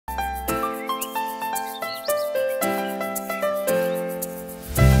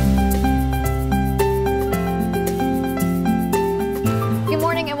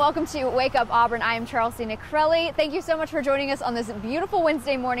welcome to Wake Up Auburn. I am Chelsea Nicrelli. Thank you so much for joining us on this beautiful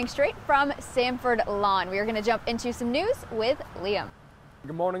Wednesday morning straight from Sanford Lawn. We are going to jump into some news with Liam.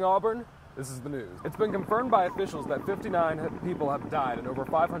 Good morning, Auburn. This is the news. It's been confirmed by officials that 59 people have died and over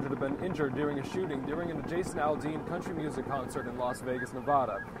 500 have been injured during a shooting during an Jason Aldean country music concert in Las Vegas,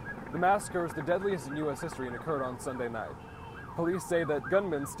 Nevada. The massacre is the deadliest in U.S. history and occurred on Sunday night. Police say that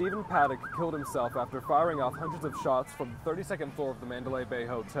gunman Stephen Paddock killed himself after firing off hundreds of shots from the 32nd floor of the Mandalay Bay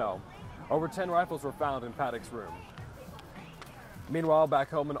Hotel. Over 10 rifles were found in Paddock's room. Meanwhile, back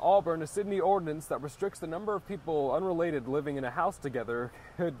home in Auburn, a Sydney ordinance that restricts the number of people unrelated living in a house together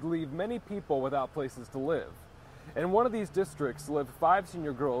could leave many people without places to live. In one of these districts lived 5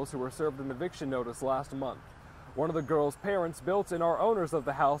 senior girls who were served an eviction notice last month. One of the girls' parents built and are owners of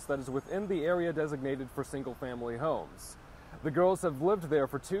the house that is within the area designated for single-family homes. The girls have lived there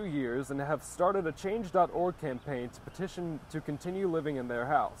for 2 years and have started a Change.org campaign to petition to continue living in their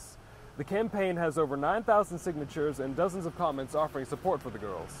house. The campaign has over 9,000 signatures and dozens of comments offering support for the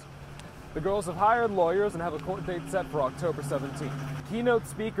girls. The girls have hired lawyers and have a court date set for October 17th. Keynote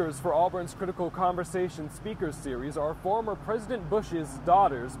speakers for Auburn's Critical Conversation Speakers Series are former President Bush's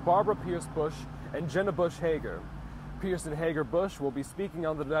daughters, Barbara Pierce Bush and Jenna Bush Hager. Pierce and Hager Bush will be speaking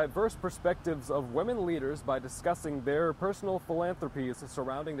on the diverse perspectives of women leaders by discussing their personal philanthropies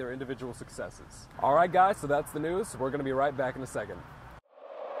surrounding their individual successes. All right, guys, so that's the news. We're going to be right back in a second.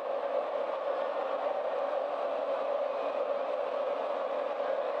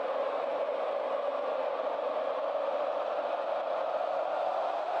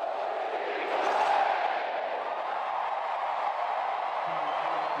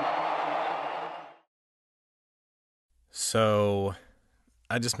 So,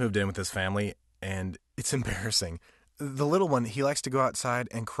 I just moved in with this family, and it's embarrassing. The little one, he likes to go outside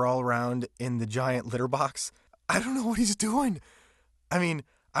and crawl around in the giant litter box. I don't know what he's doing. I mean,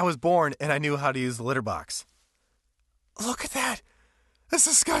 I was born and I knew how to use the litter box. Look at that. That's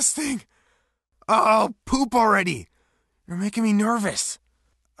disgusting. Oh, poop already. You're making me nervous.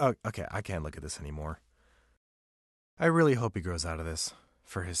 Oh, okay, I can't look at this anymore. I really hope he grows out of this,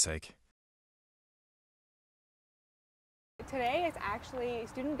 for his sake. Today is actually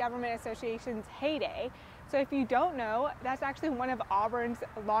Student Government Association's heyday. So if you don't know, that's actually one of Auburn's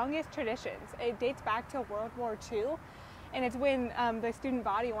longest traditions. It dates back to World War II, and it's when the student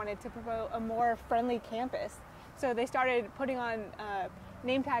body wanted to promote a more friendly campus. So they started putting on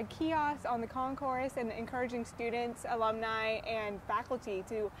name tag kiosks on the concourse and encouraging students, alumni, and faculty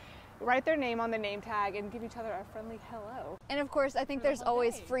to write their name on the name tag and give each other a friendly hello. And of course, I think there's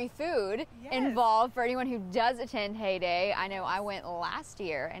always free food involved for anyone who does attend Heyday. I know I went last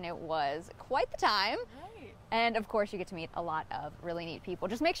year and it was quite the time. Right. And of course, you get to meet a lot of really neat people.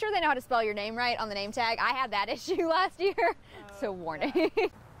 Just make sure they know how to spell your name right on the name tag. I had that issue last year, so warning.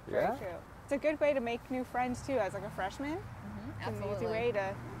 Very true. It's a good way to make new friends too as like a freshman. It's an easy way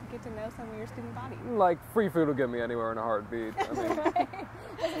to get to know some of your student body. Like, free food will get me anywhere in a heartbeat. I mean,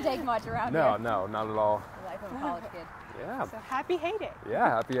 Doesn't take much around here. No, not at all. The life of a college kid. Yeah. So happy heyday. Yeah,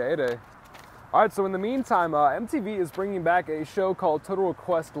 happy heyday. All right, so in the meantime, MTV is bringing back a show called Total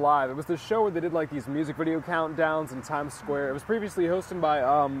Request Live. It was this show where they did like these music video countdowns in Times Square. It was previously hosted by,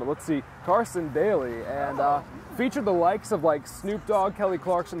 Carson Daly, and featured the likes of like Snoop Dogg, Kelly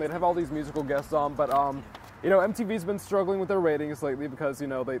Clarkson. They'd have all these musical guests on, but you know, MTV's been struggling with their ratings lately because, you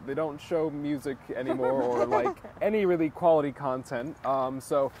know, they don't show music anymore or like any really quality content.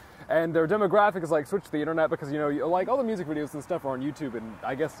 And their demographic is like switched to the internet because, you know, like all the music videos and stuff are on YouTube and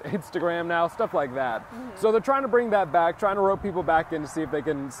I guess Instagram now, stuff like that. So they're trying to bring that back, trying to rope people back in to see if they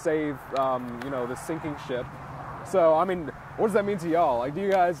can save, you know, the sinking ship. So, I mean, what does that mean to y'all? Like, do you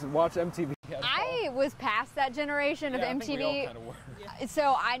guys watch MTV? I was past that generation of MTV. I think we all kind of were.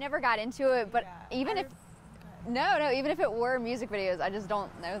 So I never got into it, but even if even if it were music videos, I just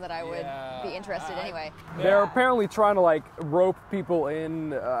don't know that I would be interested anyway. They're apparently trying to like rope people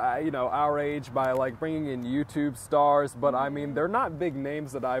in, you know, our age by like bringing in YouTube stars, but I mean, they're not big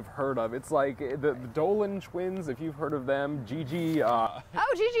names that I've heard of. It's like the Dolan twins, if you've heard of them, Gigi. Oh,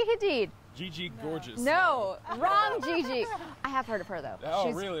 Gigi Hadid. Gigi Gorgeous. No, wrong Gigi. I have heard of her though.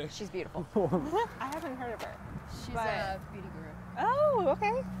 Oh, really? She's beautiful. I haven't heard of her. She's a beauty guru. Oh,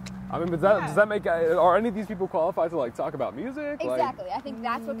 okay. I mean, does that make, are any of these people qualified to like talk about music? Exactly. I think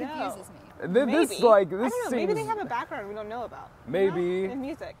that's what confuses me. Maybe. This like this I don't know. seems, Maybe they have a background we don't know about. Maybe in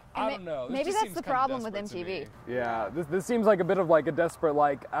music. I don't know. This Maybe just that's the seems kinda problem with desperate to MTV. me. Yeah, this seems like a bit of like a desperate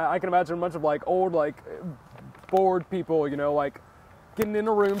like I can imagine a bunch of like old like bored people, you know, like getting in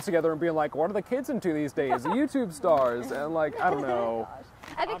a room together and being like, what are the kids into these days? YouTube stars, and like I don't know.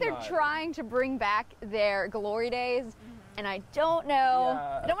 I think they're trying to bring back their glory days and I don't know.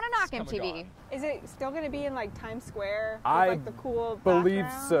 I don't want to knock MTV. Is it still going to be in like Times Square with I like the cool believe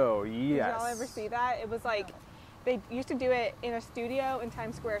background? so, yes. Did y'all ever see that? It was like, they used to do it in a studio in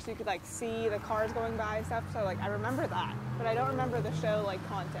Times Square so you could like see the cars going by and stuff. So like I remember that, but I don't remember the show like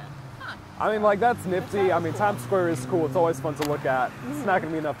content. I mean, like, that's nifty. I mean, Times Square is cool. It's always fun to look at. It's not going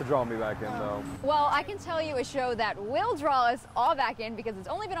to be enough to draw me back in, though. Well, I can tell you a show that will draw us all back in because it's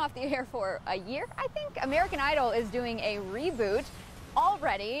only been off the air for a year, I think. American Idol is doing a reboot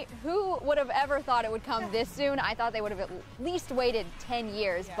already. Who would have ever thought it would come this soon? I thought they would have at least waited 10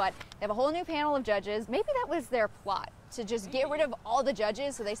 years, but they have a whole new panel of judges. Maybe that was their plot, to just get rid of all the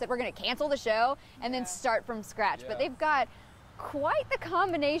judges. So they said, we're going to cancel the show and then start from scratch. But they've got quite the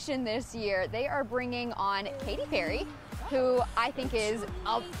combination this year. They are bringing on Katy Perry, who I think is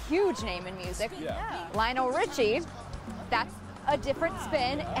a huge name in music. Lionel Richie, that's a different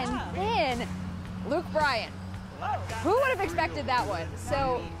spin. And then Luke Bryan. Who would have expected that one?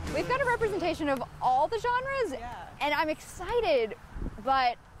 So we've got a representation of all the genres, and I'm excited,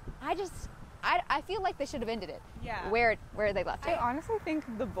 but I feel like they should have ended it where they left it. I honestly think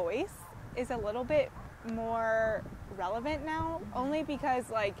The Voice is a little bit more relevant now, only because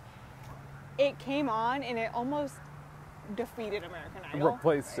like it came on and it almost defeated American Idol.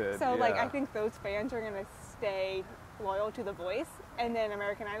 Replaced it. So like I think those fans are gonna stay loyal to The Voice, and then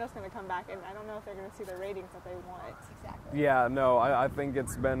American Idol's gonna come back, and I don't know if they're gonna see the ratings that they want. Exactly. Yeah, no, I think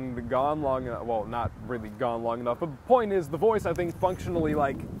it's been gone long enough. Well, not really gone long enough, but the point is, The Voice, I think, functionally,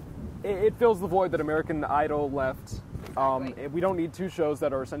 like, it fills the void that American Idol left. We don't need two shows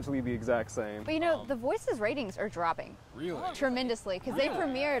that are essentially the exact same. But you know, The Voice's ratings are dropping tremendously because they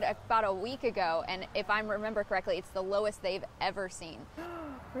premiered about a week ago, and if I remember correctly, it's the lowest they've ever seen.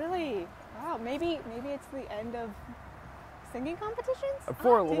 Really? Wow. Maybe it's the end of singing competitions?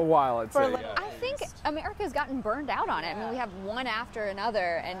 For a little while, I'd say. I think America's gotten burned out on it. I mean, we have one after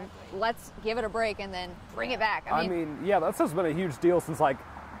another, and let's give it a break and then bring it back. I mean, yeah, that's just been a huge deal since, like,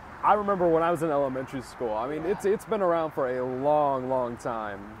 I remember when I was in elementary school. I mean, it's been around for a long, long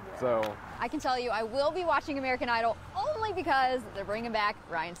time. So I can tell you, I will be watching American Idol only because they're bringing back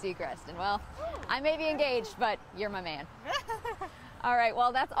Ryan Seacrest. And well, I may be engaged, but you're my man. All right,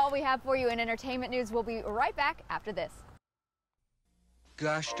 well, that's all we have for you in entertainment news. We'll be right back after this.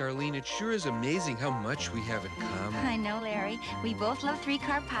 Gosh, Darlene, it sure is amazing how much we have in common. I know, Larry. We both love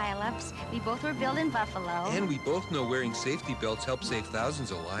three-car pileups. We both were built in Buffalo. And we both know wearing safety belts help save thousands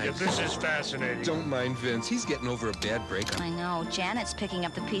of lives. Yeah, this is fascinating. Don't mind Vince. He's getting over a bad breakup. I know. Janet's picking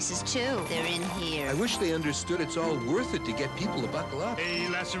up the pieces, too. They're in here. I wish they understood it's all worth it to get people to buckle up. Hey,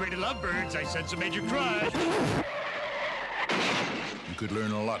 lacerated lovebirds, I sense a major crush. You could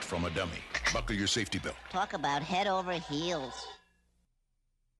learn a lot from a dummy. Buckle your safety belt. Talk about head over heels.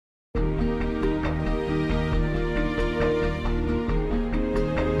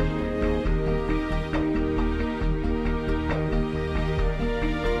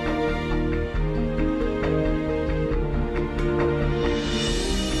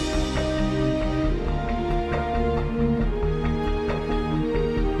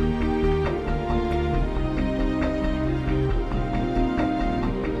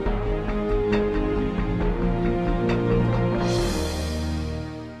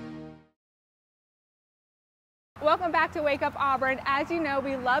 Welcome back to Wake Up Auburn. As you know,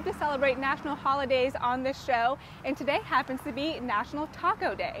 we love to celebrate national holidays on this show, and today happens to be National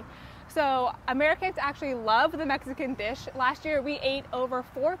Taco Day. So Americans actually love the Mexican dish. Last year we ate over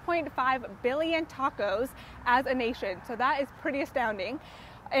 4.5 billion tacos as a nation, so that is pretty astounding.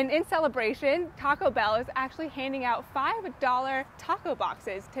 And in celebration, Taco Bell is actually handing out $5 taco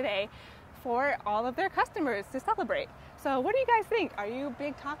boxes today for all of their customers to celebrate. So what do you guys think? Are you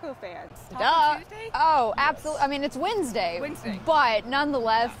big taco fans? Taco Tuesday? Oh, absolutely. I mean, it's Wednesday. But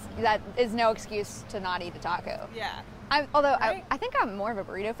nonetheless, that is no excuse to not eat a taco. Yeah. I think I'm more of a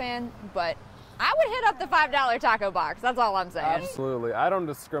burrito fan, but I would hit up the $5 taco box. That's all I'm saying. Absolutely. I don't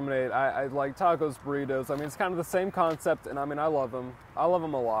discriminate. I like tacos, burritos. I mean, it's kind of the same concept, and I mean, I love them. I love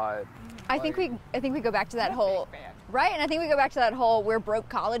them a lot. I think we go back to that whole right, and I think we go back to that whole we're broke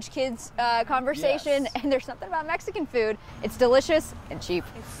college kids conversation. Yes. And there's something about Mexican food. It's delicious and cheap.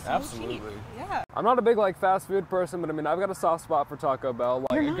 It's so Absolutely. cheap. Yeah. I'm not a big like fast food person, but I mean, I've got a soft spot for Taco Bell.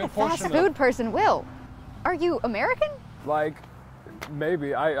 Like, You're not a fast food person, Will. Are you American? Like,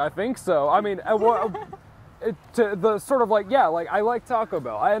 maybe. I think so. I mean, the sort of like, yeah, like I like Taco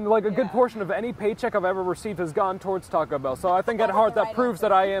Bell, and like a good portion of any paycheck I've ever received has gone towards Taco Bell. So I think at heart that proves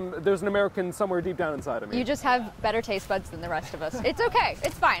that there's an American somewhere deep down inside of me. You just have better taste buds than the rest of us. It's okay.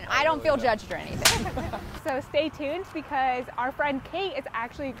 It's fine. I don't feel judged or anything. So stay tuned because our friend Kate is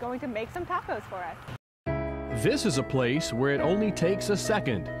actually going to make some tacos for us. This is a place where it only takes a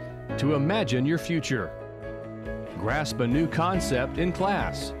second to imagine your future. Grasp a new concept in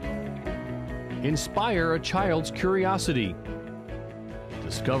class. Inspire a child's curiosity.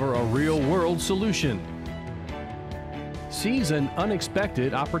 Discover a real-world solution. Seize an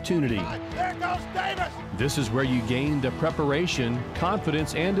unexpected opportunity. There goes Davis! This is where you gain the preparation,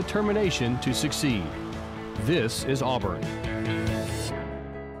 confidence, and determination to succeed. This is Auburn.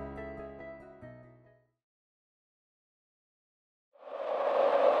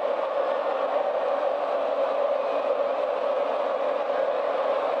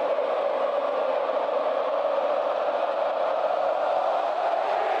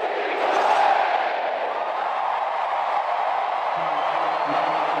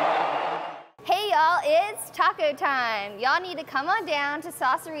 Taco time. Y'all need to come on down to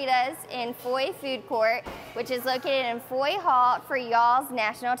Sauceritas in Foy Food Court, which is located in Foy Hall for y'all's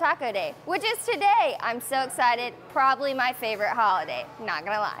National Taco Day, which is today. I'm so excited. Probably my favorite holiday, not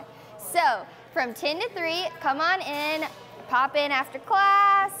gonna lie. So from 10 to 3, come on in, pop in after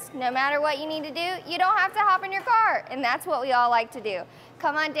class. No matter what you need to do, you don't have to hop in your car, and that's what we all like to do.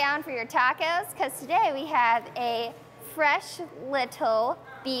 Come on down for your tacos, because today we have a fresh little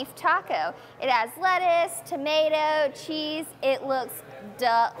beef taco. It has lettuce, tomato, cheese. It looks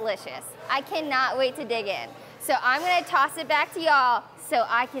delicious. I cannot wait to dig in. So I'm gonna toss it back to y'all so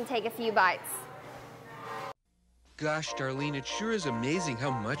I can take a few bites. Gosh, Darlene, it sure is amazing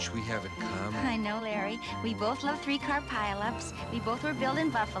how much we have in common. I know, Larry. We both love three-car pileups. We both were built in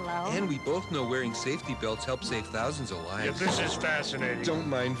Buffalo. And we both know wearing safety belts helps save thousands of lives. Yeah, this is fascinating. Don't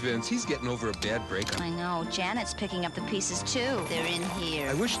mind Vince. He's getting over a bad breakup. I know. Janet's picking up the pieces, too. They're in here.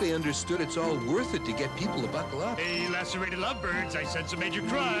 I wish they understood it's all worth it to get people to buckle up. Hey, lacerated lovebirds, I sense a major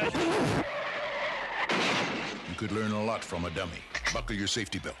crush. You could learn a lot from a dummy. Buckle your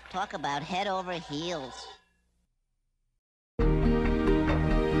safety belt. Talk about head over heels.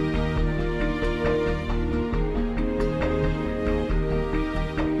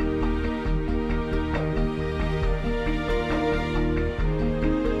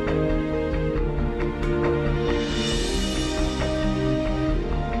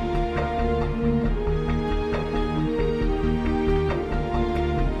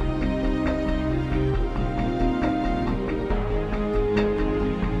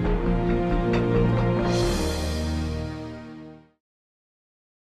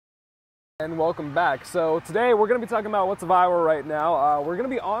 And welcome back. So today we're going to be talking about what's viral right now. We're going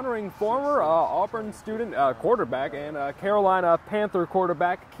to be honoring former Auburn student quarterback and Carolina Panther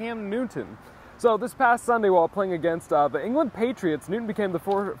quarterback Cam Newton. So this past Sunday while playing against the England Patriots, Newton became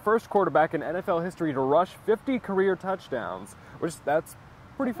the first quarterback in NFL history to rush 50 career touchdowns, which that's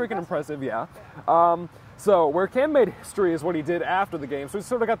pretty freaking impressive, yeah. So where Cam made history is what he did after the game. So he's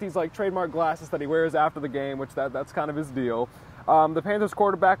sort of got these like trademark glasses that he wears after the game, which that's kind of his deal. The Panthers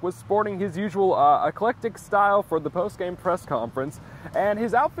quarterback was sporting his usual eclectic style for the post-game press conference, and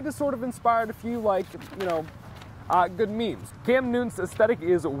his outfit has sort of inspired a few, like, you know, good memes. Cam Newton's aesthetic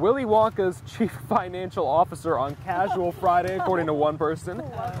is Willy Wonka's chief financial officer on Casual Friday, according to one person.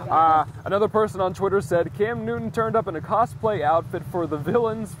 Another person on Twitter said Cam Newton turned up in a cosplay outfit for the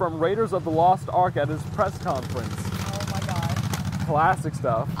villains from Raiders of the Lost Ark at his press conference. Classic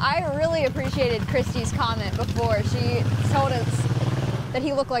stuff. I really appreciated Christy's comment before. She told us that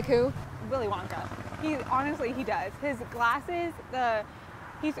he looked like who? Willy Wonka. He does. His glasses,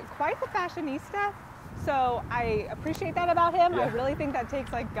 he's quite the fashionista, so I appreciate that about him. Yeah. I really think that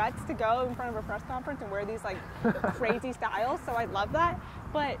takes like guts to go in front of a press conference and wear these like crazy styles, so I love that.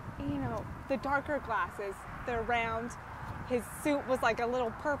 But, you know, the darker glasses, they're round. His suit was like a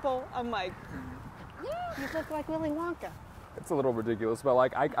little purple. I'm like, you look like Willy Wonka. It's a little ridiculous, but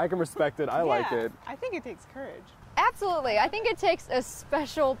like I can respect it. I like it. I think it takes courage. Absolutely. I think it takes a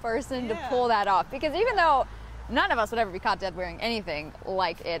special person to pull that off, because even though none of us would ever be caught dead wearing anything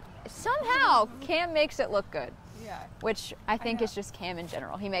like it, somehow Cam makes it look good. Yeah. Which I think is just Cam in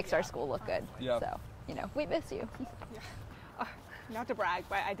general. He makes our school look good. Yeah. So, you know, we miss you. Not to brag,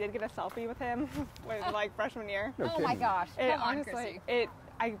 but I did get a selfie with him with like freshman year. No kidding. My gosh. Honestly,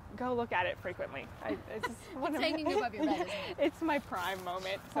 I go look at it frequently. It's hanging above your bed, isn't it? It's my prime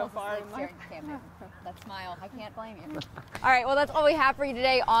moment so far. Like, that smile, I can't blame you. All right, well, that's all we have for you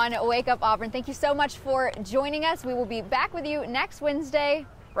today on Wake Up Auburn. Thank you so much for joining us. We will be back with you next Wednesday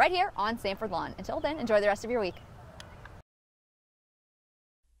right here on Sanford Lawn. Until then, enjoy the rest of your week.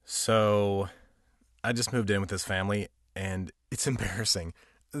 So I just moved in with his family, and it's embarrassing.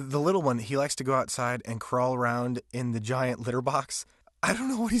 The little one, he likes to go outside and crawl around in the giant litter box. I don't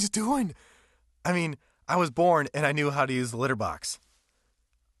know what he's doing. I mean, I was born and I knew how to use the litter box.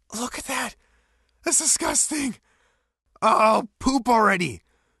 Look at that. That's disgusting. Oh, poop already.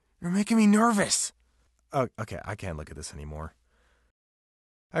 You're making me nervous. Oh, okay, I can't look at this anymore.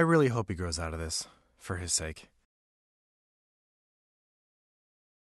 I really hope he grows out of this, for his sake.